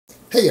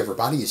Hey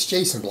everybody, it's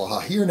Jason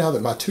Blaha here. Now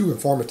that my 2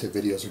 informative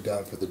videos are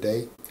done for the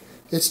day,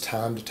 it's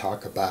time to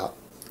talk about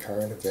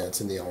current events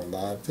in the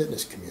online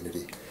fitness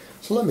community.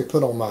 So let me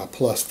put on my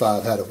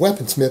 +5 hat of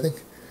weaponsmithing,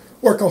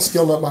 work on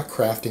skilling up my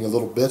crafting a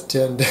little bit,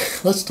 and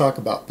let's talk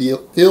about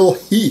Phil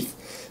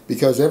Heath.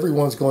 Because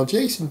everyone's going,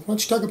 Jason, why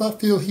don't you talk about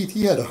Phil Heath?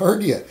 He had a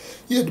hernia.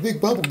 He had the big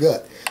bubble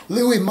gut.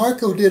 Louis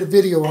Marco did a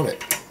video on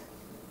it.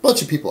 A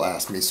bunch of people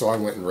asked me, so I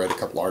went and read a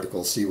couple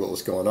articles, see what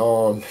was going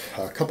on.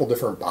 A couple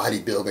different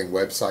bodybuilding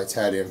websites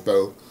had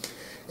info.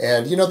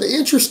 And, you know, the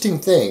interesting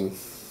thing,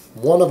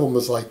 one of them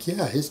was like,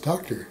 yeah, his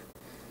doctor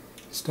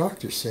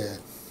said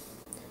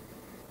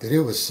that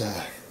it was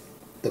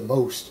the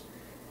most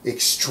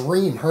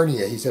extreme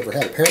hernia he's ever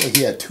had. Apparently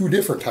he had 2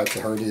 different types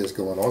of hernias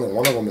going on, and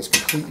one of them is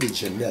completely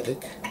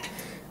genetic.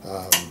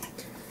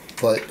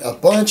 But a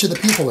bunch of the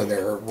people in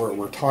there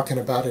were talking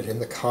about it in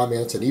the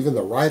comments, and even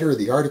the writer of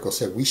the article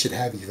said we should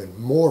have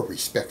even more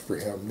respect for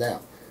him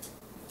now.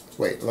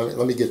 Wait,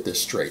 let me get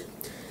this straight.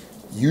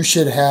 You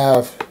should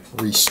have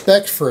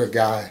respect for a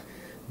guy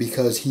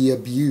because he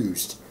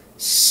abused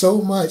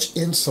so much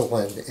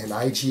insulin and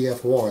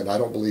IGF-1. I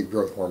don't believe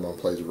growth hormone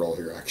plays a role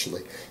here,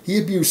 actually. He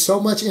abused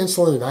so much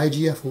insulin and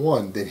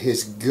IGF-1 that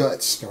his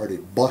guts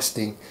started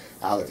busting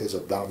out of his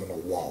abdominal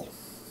wall.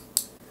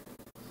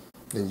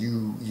 And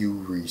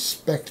you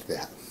respect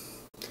that.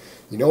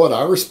 You know what?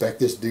 I respect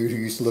this dude who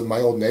used to live in my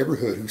old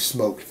neighborhood who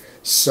smoked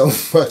so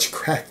much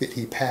crack that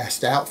he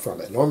passed out from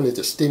it. Normally it's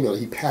a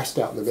stimulant. He passed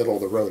out in the middle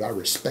of the road. I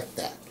respect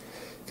that.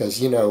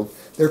 Because, you know,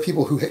 there are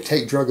people who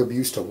take drug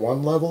abuse to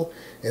one level,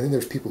 and then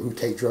there's people who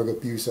take drug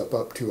abuse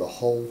up to a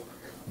whole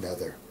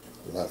nother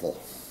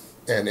level.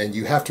 And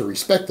you have to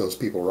respect those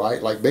people,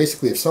 right? Like,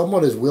 basically, if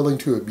someone is willing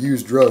to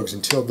abuse drugs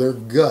until their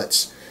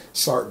guts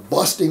start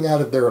busting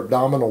out of their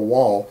abdominal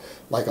wall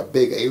like a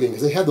big alien,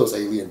 because they had those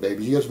alien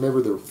babies. You guys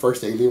remember the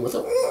first alien with a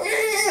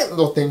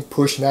little thing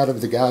pushing out of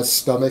the guy's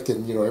stomach,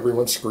 and, you know,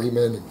 everyone's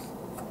screaming. And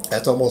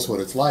that's almost what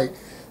it's like.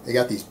 They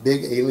got these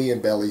big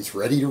alien bellies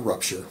ready to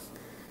rupture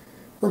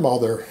from all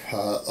their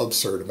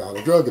absurd amount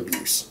of drug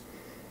abuse.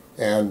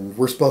 And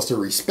we're supposed to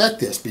respect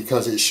this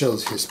because it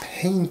shows his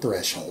pain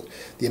threshold,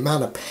 the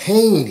amount of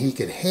pain he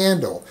can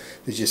handle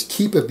to just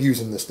keep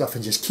abusing this stuff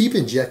and just keep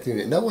injecting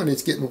it, knowing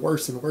it's getting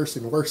worse and worse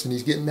and worse, and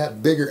he's getting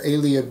that bigger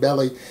alien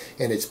belly,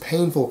 and it's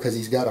painful because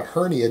he's got a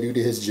hernia due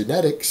to his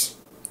genetics.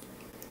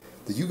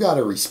 That you got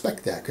to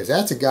respect that, because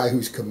that's a guy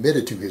who's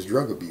committed to his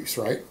drug abuse,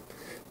 right?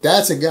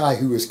 That's a guy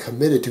who is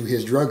committed to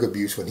his drug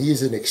abuse when he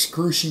is in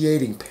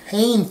excruciating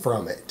pain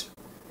from it.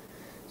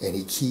 And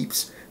he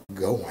keeps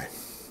going.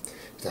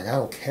 He's like, I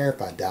don't care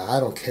if I die. I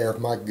don't care if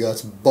my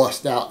guts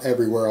bust out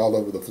everywhere all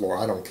over the floor.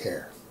 I don't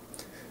care.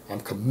 I'm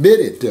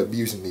committed to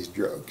abusing these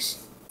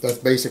drugs. That's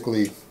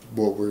basically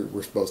what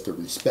we're supposed to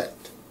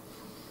respect.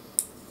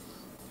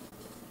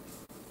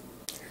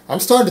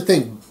 I'm starting to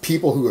think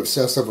people who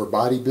obsess over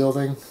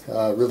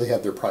bodybuilding really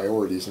have their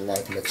priorities in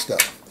life mixed up.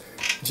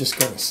 I'm just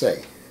going to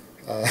say.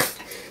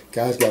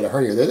 Guy's got a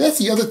hernia. That's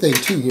the other thing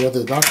too. You know,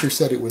 the doctor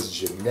said it was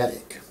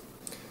genetic.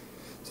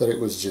 That it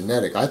was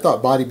genetic. I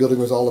thought bodybuilding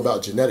was all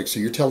about genetics.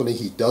 So you're telling me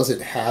he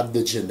doesn't have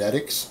the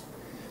genetics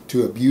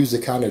to abuse the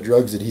kind of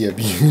drugs that he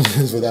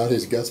abuses without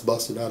his guts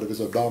busted out of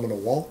his abdominal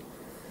wall?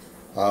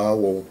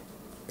 Well,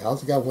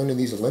 how's the guy winning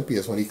these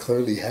Olympias when he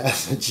clearly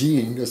has a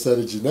gene that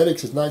said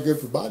genetics is not good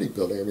for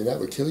bodybuilding? I mean, that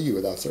would kill you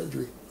without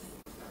surgery.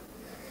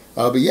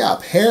 But yeah,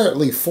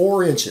 apparently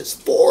 4 inches.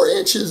 4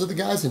 inches of the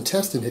guy's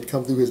intestine had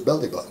come through his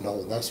belly button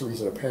hole, and that's the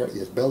reason apparently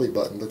his belly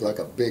button looked like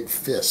a big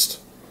fist.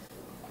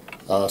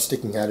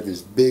 Sticking out of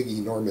his big,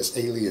 enormous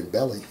alien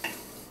belly.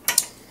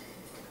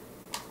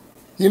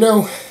 You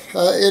know,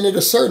 and at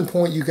a certain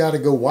point, you got to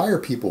go, why are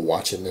people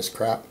watching this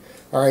crap?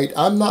 All right,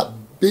 I'm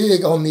not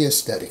big on the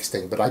aesthetics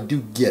thing, but I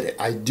do get it.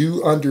 I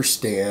do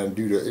understand,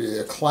 due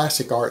to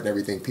classic art and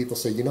everything, people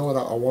say, you know what,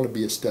 I want to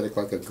be aesthetic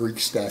like a Greek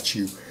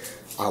statue.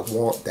 I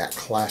want that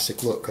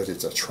classic look because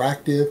it's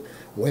attractive.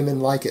 Women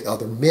like it.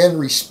 Other men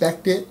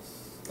respect it.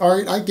 All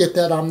right, I get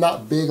that. I'm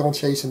not big on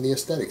chasing the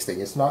aesthetics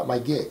thing. It's not my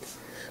gig.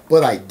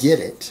 But I get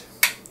it.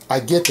 I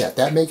get that.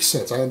 That makes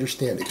sense. I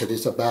understand it because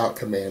it's about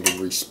commanding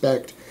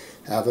respect,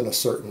 having a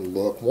certain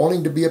look,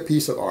 wanting to be a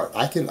piece of art.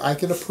 I can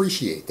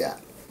appreciate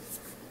that.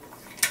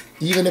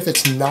 Even if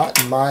it's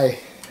not my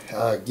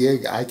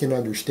gig, I can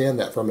understand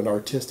that from an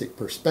artistic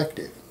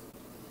perspective.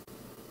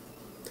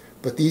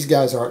 But these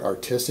guys aren't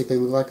artistic. They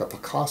look like a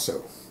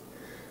Picasso.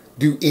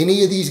 Do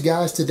any of these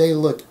guys today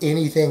look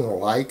anything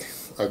like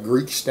a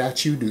Greek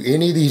statue? Do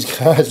any of these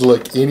guys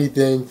look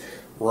anything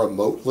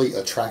remotely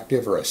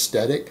attractive or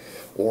aesthetic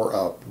or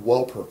a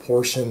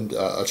well-proportioned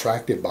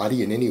attractive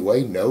body in any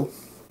way? No.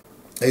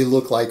 They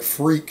look like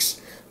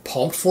freaks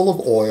pumped full of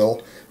oil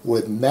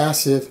with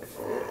massive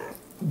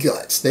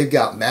guts. They've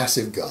got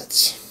massive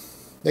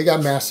guts. They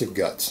got massive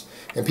guts.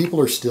 And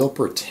people are still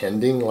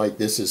pretending like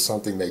this is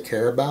something they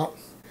care about,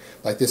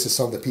 like this is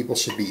something people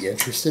should be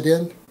interested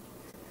in.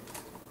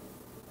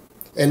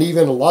 And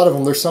even a lot of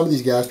them, there's some of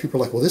these guys, people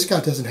are like, well, this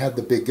guy doesn't have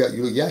the big gut.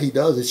 Yeah, he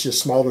does. It's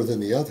just smaller than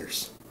the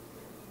others.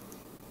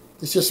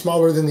 It's just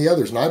smaller than the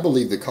others. And I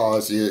believe the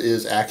cause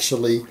is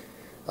actually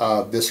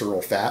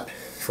visceral fat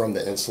from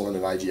the insulin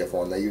and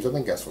IGF-1 they use. I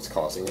think that's what's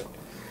causing it.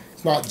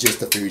 It's not just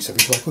the food. Some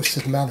people are like, what's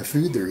the amount of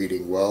food they're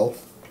eating? Well,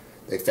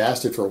 they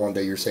fasted for one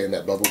day. You're saying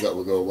that bubble gut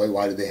will go away.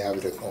 Why did they have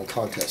it on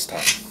contest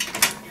time?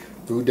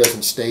 Food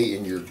doesn't stay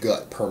in your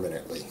gut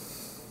permanently.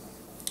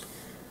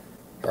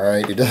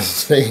 Alright, it doesn't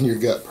stay in your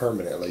gut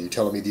permanently. You're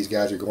telling me these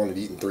guys are going and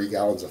eating 3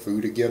 gallons of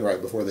food again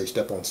right before they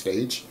step on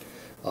stage?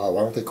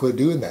 Why don't they quit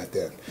doing that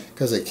then?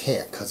 Because they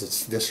can't, because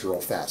it's visceral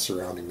fat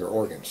surrounding their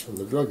organs from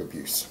the drug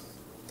abuse.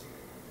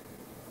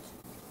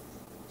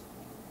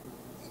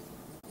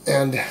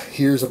 And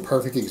here's a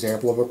perfect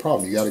example of a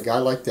problem. You got a guy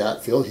like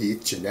that, Phil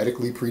Heath,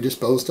 genetically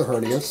predisposed to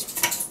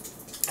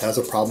hernias, has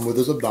a problem with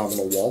his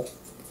abdominal wall,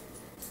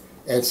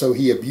 and so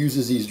he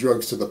abuses these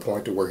drugs to the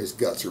point to where his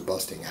guts are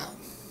busting out.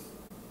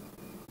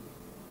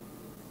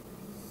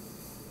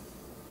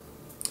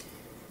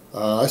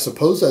 I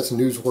suppose that's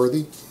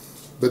newsworthy,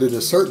 but at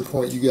a certain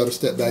point you got to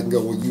step back and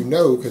go, well, you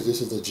know, because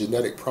this is a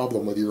genetic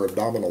problem with your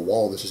abdominal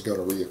wall, this is going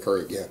to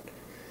reoccur again.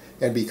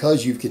 And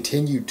because you've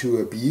continued to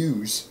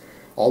abuse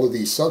all of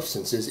these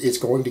substances, it's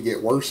going to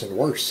get worse and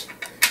worse.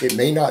 It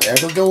may not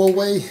ever go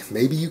away.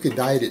 Maybe you could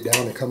diet it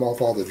down and come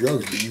off all the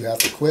drugs, but you have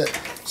to quit.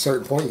 At a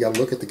certain point, you got to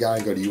look at the guy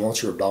and go, do you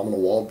want your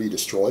abdominal wall to be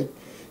destroyed?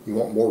 You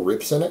want more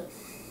rips in it?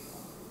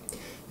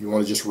 You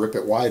want to just rip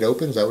it wide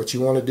open? Is that what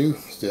you want to do?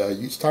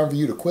 It's time for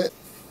you to quit.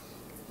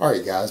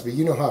 Alright guys, but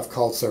you know how I've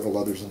called several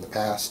others in the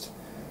past.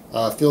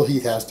 Phil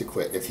Heath has to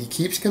quit. If he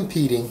keeps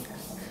competing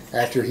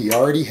after he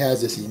already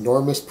has this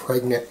enormous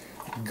pregnant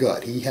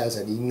gut, he has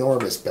an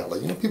enormous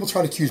belly. You know, people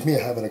try to accuse me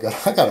of having a gut.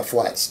 I got a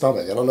flat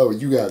stomach. I don't know what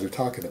you guys are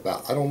talking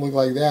about. I don't look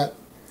like that.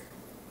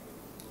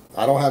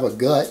 I don't have a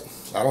gut.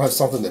 I don't have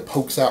something that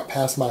pokes out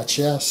past my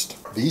chest.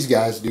 These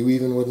guys do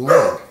even with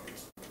mine.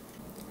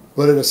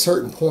 But at a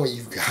certain point,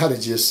 you've got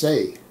to just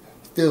say,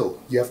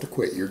 Phil, you have to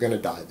quit. You're going to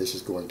die. This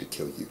is going to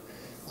kill you.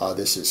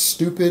 This is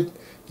stupid.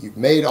 You've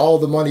made all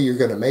the money you're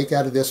going to make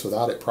out of this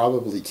without it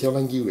probably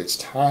killing you. It's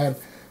time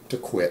to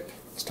quit.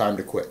 It's time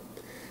to quit.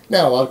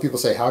 Now, a lot of people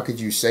say, how could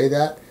you say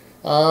that?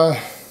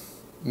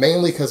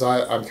 Mainly because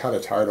I'm kind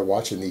of tired of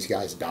watching these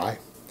guys die.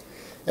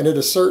 And at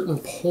a certain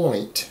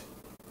point,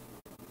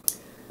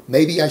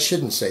 maybe I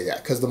shouldn't say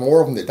that, because the more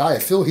of them that die,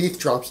 if Phil Heath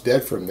drops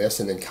dead from this,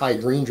 and then Kai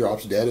Green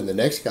drops dead, and the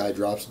next guy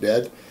drops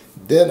dead,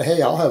 then,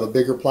 hey, I'll have a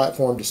bigger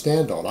platform to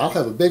stand on. I'll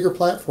have a bigger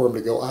platform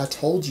to go, I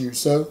told you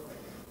so.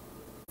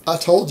 I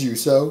told you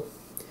so.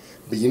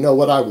 But you know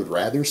what I would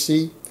rather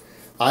see?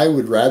 I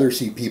would rather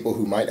see people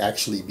who might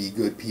actually be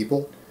good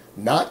people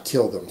not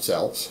kill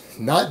themselves,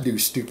 not do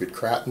stupid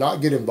crap,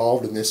 not get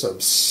involved in this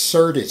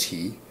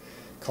absurdity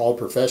called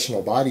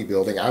professional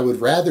bodybuilding. I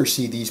would rather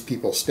see these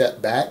people step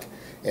back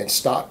and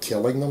stop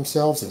killing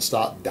themselves and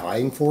stop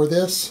dying for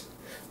this.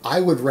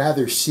 I would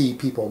rather see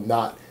people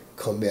not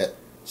commit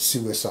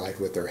suicide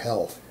with their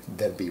health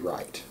than be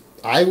right.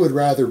 I would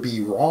rather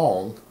be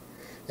wrong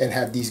and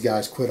have these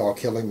guys quit all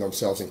killing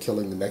themselves and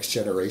killing the next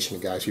generation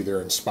of guys who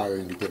they're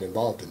inspiring to get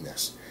involved in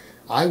this.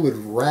 I would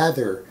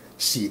rather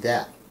see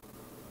that.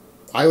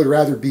 I would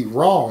rather be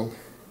wrong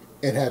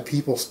and have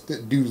people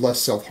do less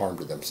self-harm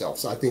to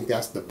themselves. I think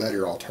that's the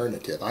better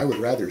alternative. I would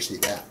rather see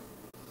that.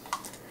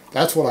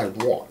 That's what I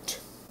want.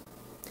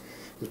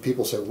 Because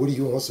people say, what do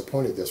you want? What's the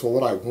point of this? Well,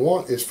 what I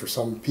want is for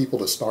some people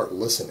to start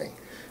listening.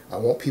 I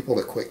want people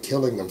to quit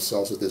killing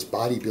themselves with this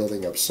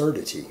bodybuilding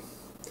absurdity.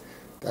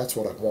 That's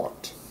what I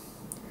want.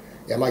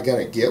 Am I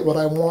going to get what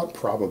I want?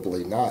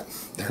 Probably not.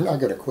 They're not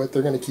going to quit.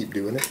 They're going to keep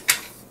doing it.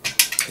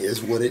 It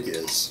is what it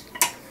is.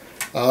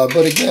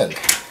 But again,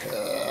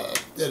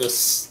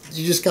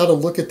 you just got to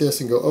look at this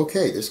and go,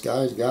 okay, this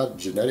guy's got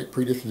genetic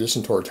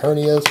predisposition towards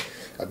hernias,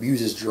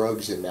 abuses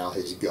drugs, and now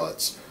his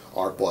guts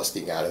are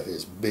busting out of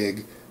his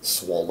big,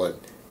 swollen,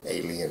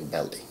 alien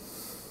belly.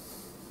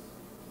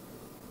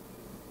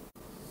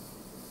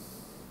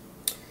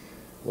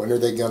 When are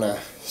they going to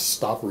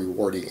stop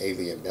rewarding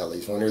alien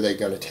bellies? When are they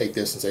going to take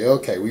this and say,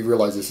 okay, we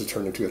realize this has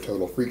turned into a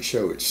total freak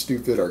show. It's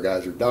stupid. Our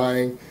guys are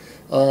dying.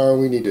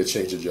 We need to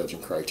change the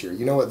judging criteria.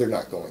 You know what? They're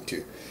not going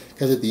to.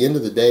 Because at the end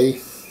of the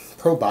day,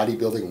 pro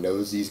bodybuilding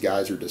knows these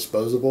guys are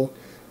disposable.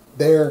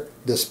 They're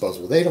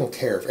disposable. They don't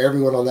care if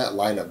everyone on that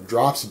lineup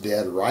drops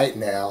dead right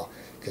now,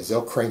 because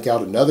they'll crank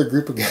out another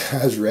group of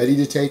guys ready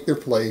to take their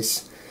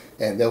place,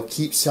 and they'll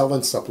keep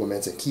selling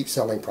supplements and keep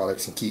selling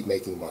products and keep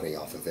making money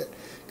off of it.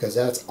 Because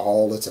that's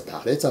all it's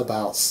about. It's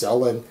about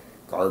selling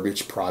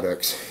garbage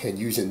products and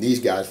using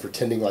these guys,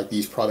 pretending like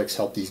these products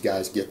help these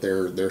guys get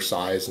their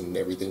size and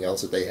everything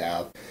else that they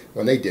have,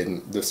 when they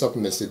didn't. The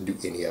supplements didn't do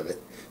any of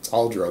it. It's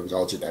all drugs,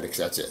 all genetics,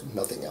 that's it,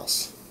 nothing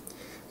else.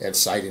 And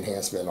sight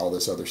enhancement and all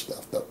this other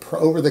stuff. The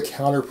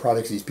over-the-counter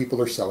products these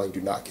people are selling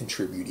do not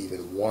contribute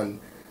even 1%.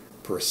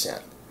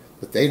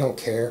 But they don't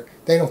care.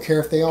 They don't care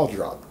if they all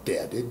drop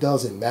dead. It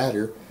doesn't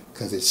matter,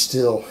 because it's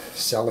still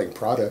selling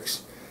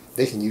products.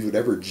 They can use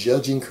whatever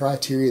judging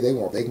criteria they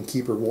want. They can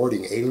keep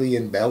rewarding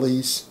alien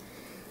bellies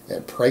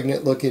and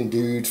pregnant-looking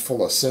dudes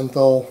full of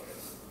synthol,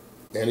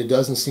 and it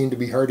doesn't seem to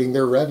be hurting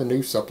their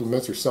revenue.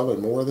 Supplements are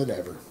selling more than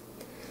ever.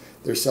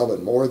 They're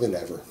selling more than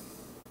ever.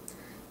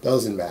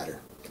 Doesn't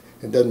matter.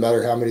 It doesn't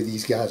matter how many of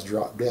these guys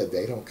drop dead.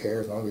 They don't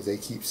care as long as they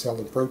keep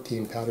selling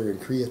protein powder and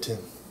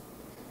creatine.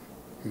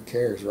 Who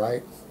cares,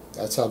 right?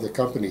 That's how the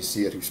companies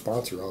see it who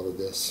sponsor all of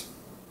this.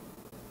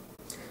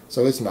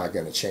 So it's not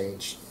going to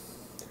change.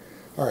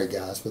 Alright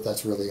guys, but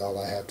that's really all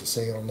I have to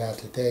say on that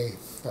today.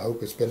 I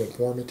hope it's been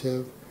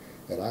informative,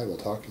 and I will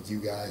talk to you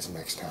guys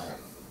next time.